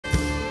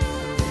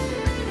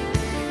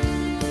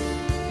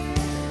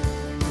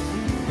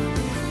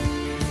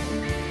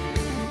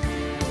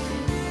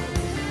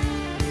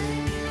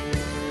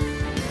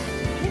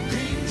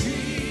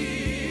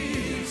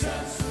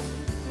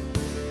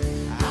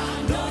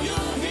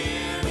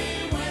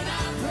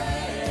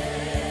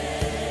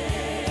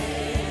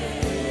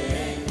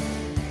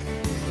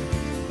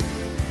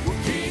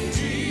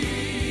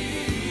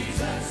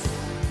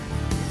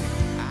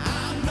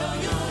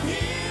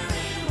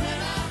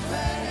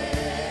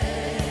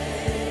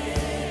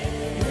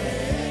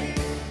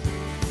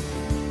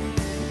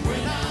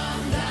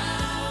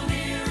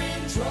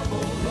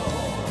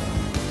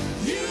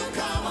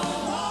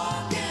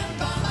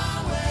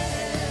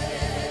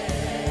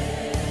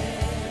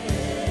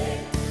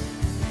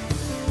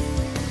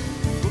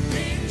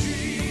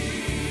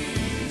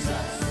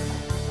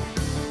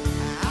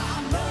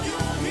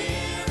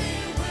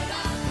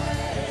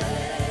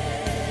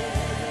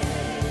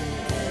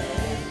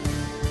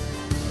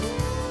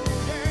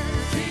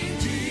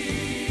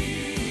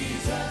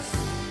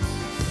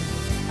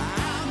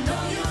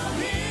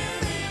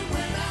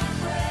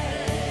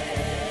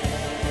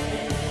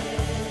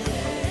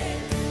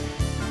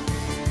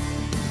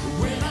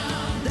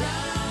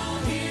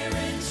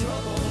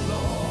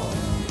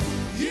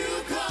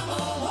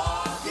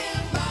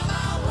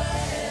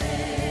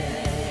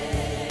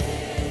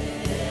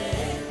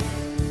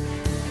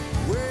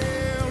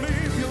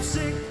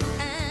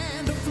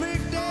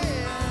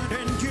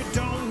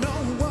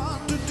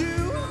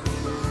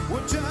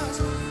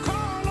Just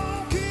call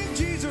on King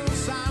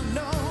Jesus. I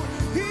know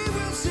He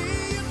will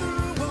see you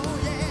through. Oh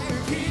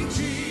yeah, King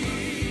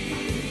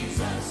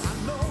Jesus. I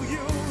know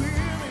you'll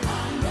hear me.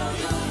 I know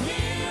you'll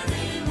hear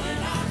me when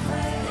I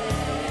pray.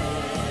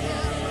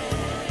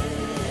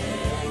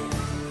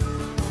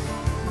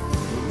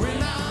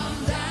 When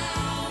I'm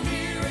down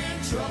here in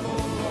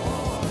trouble,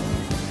 Lord,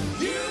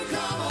 you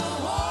come a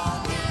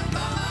walking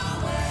by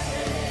my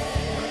way.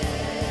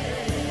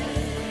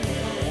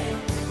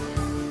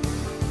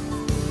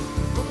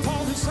 But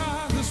Paul and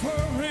Silas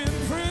were in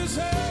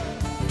prison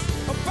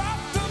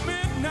about the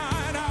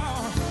midnight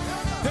hour.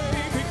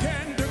 They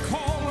began to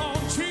call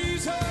on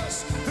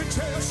Jesus. The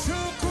jail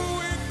shook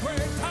with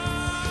great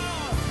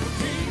power.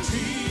 King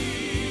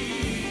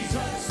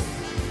Jesus,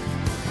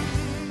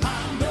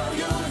 I know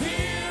you'll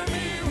hear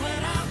me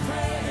when I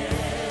pray.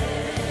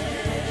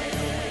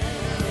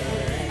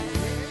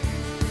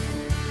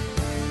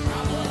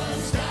 I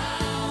was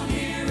down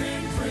here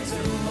in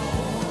prison,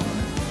 Lord.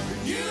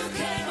 You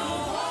came a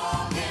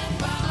walking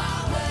by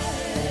my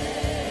way.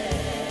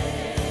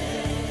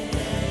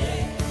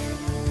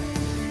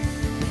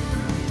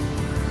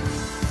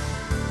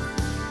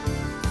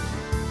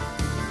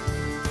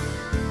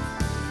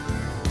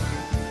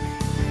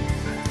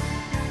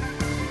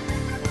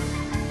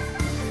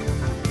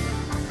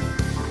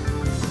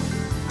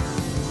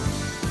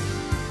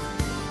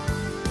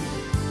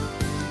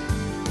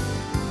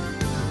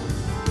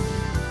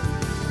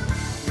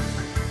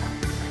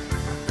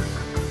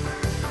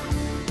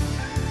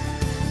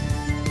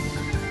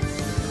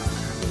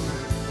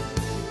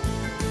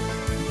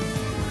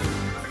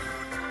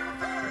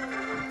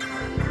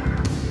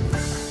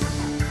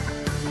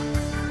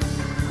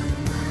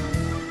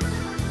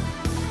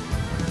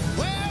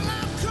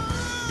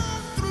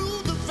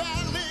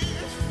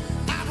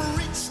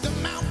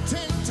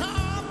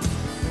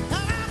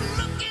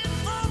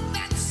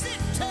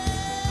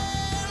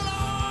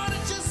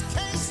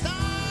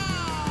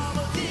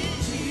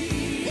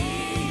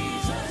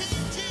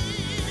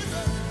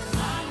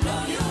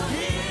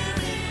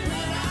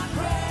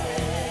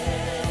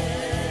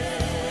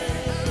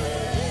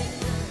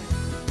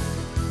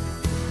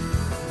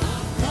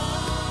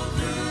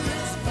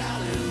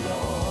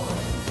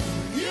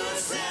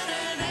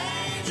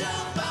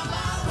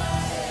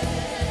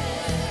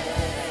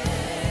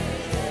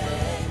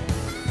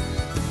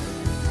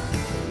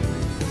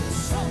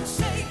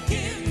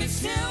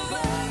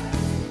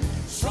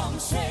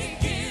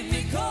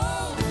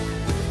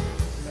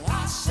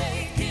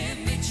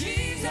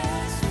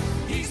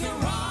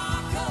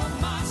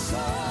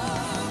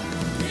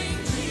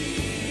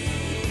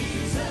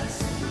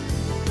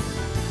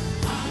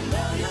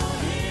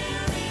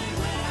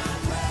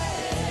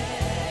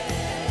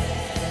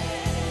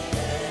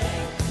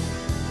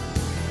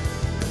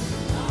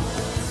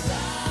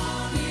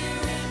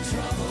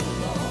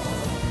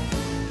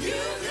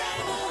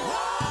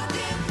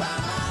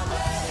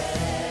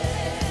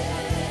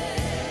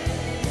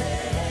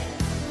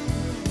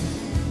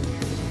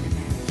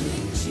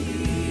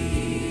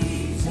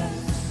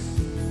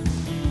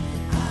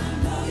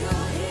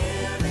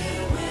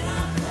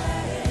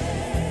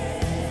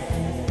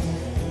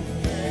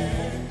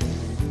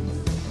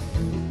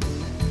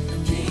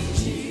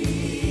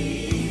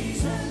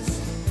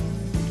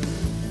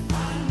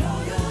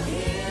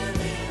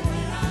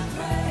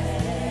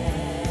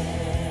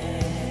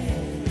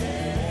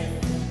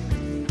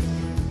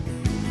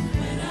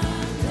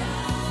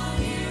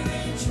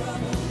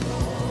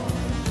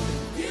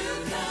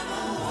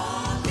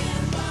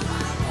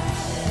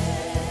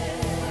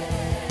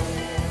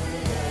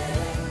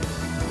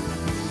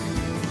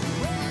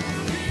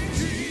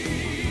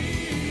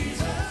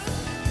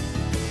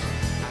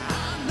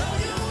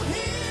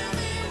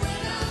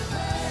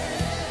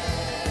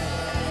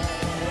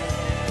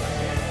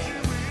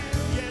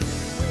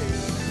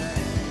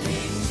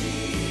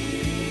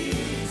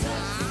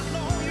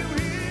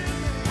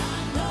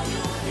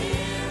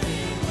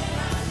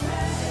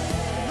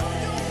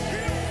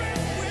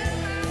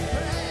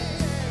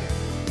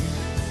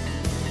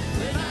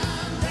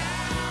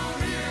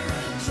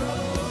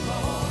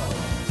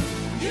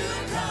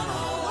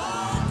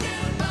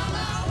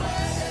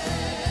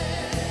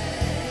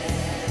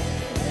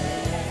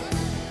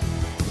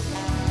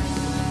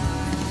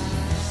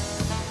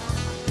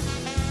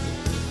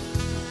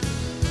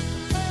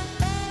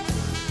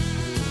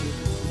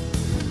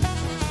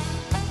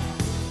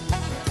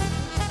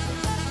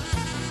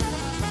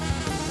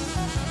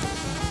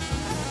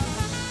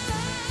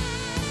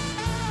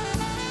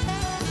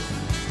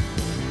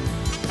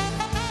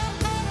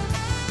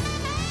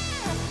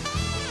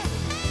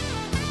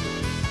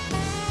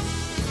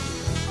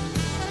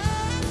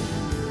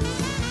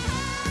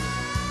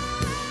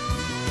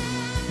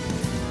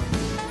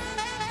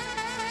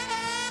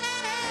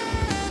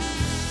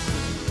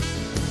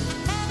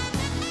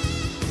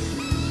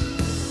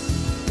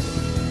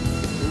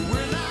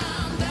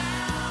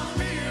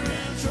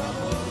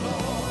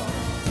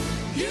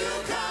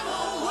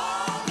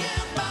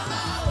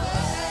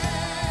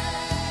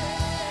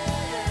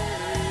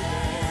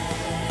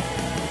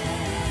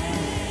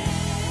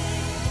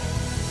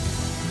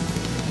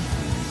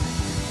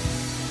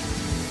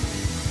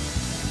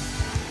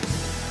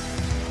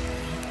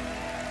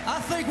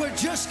 think we're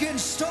just getting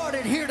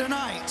started here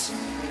tonight.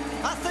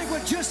 I think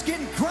we're just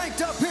getting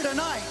cranked up here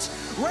tonight.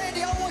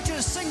 Randy, I want you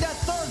to sing that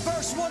third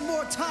verse one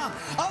more time.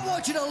 I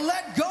want you to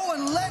let go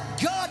and let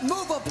God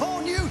move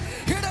upon you.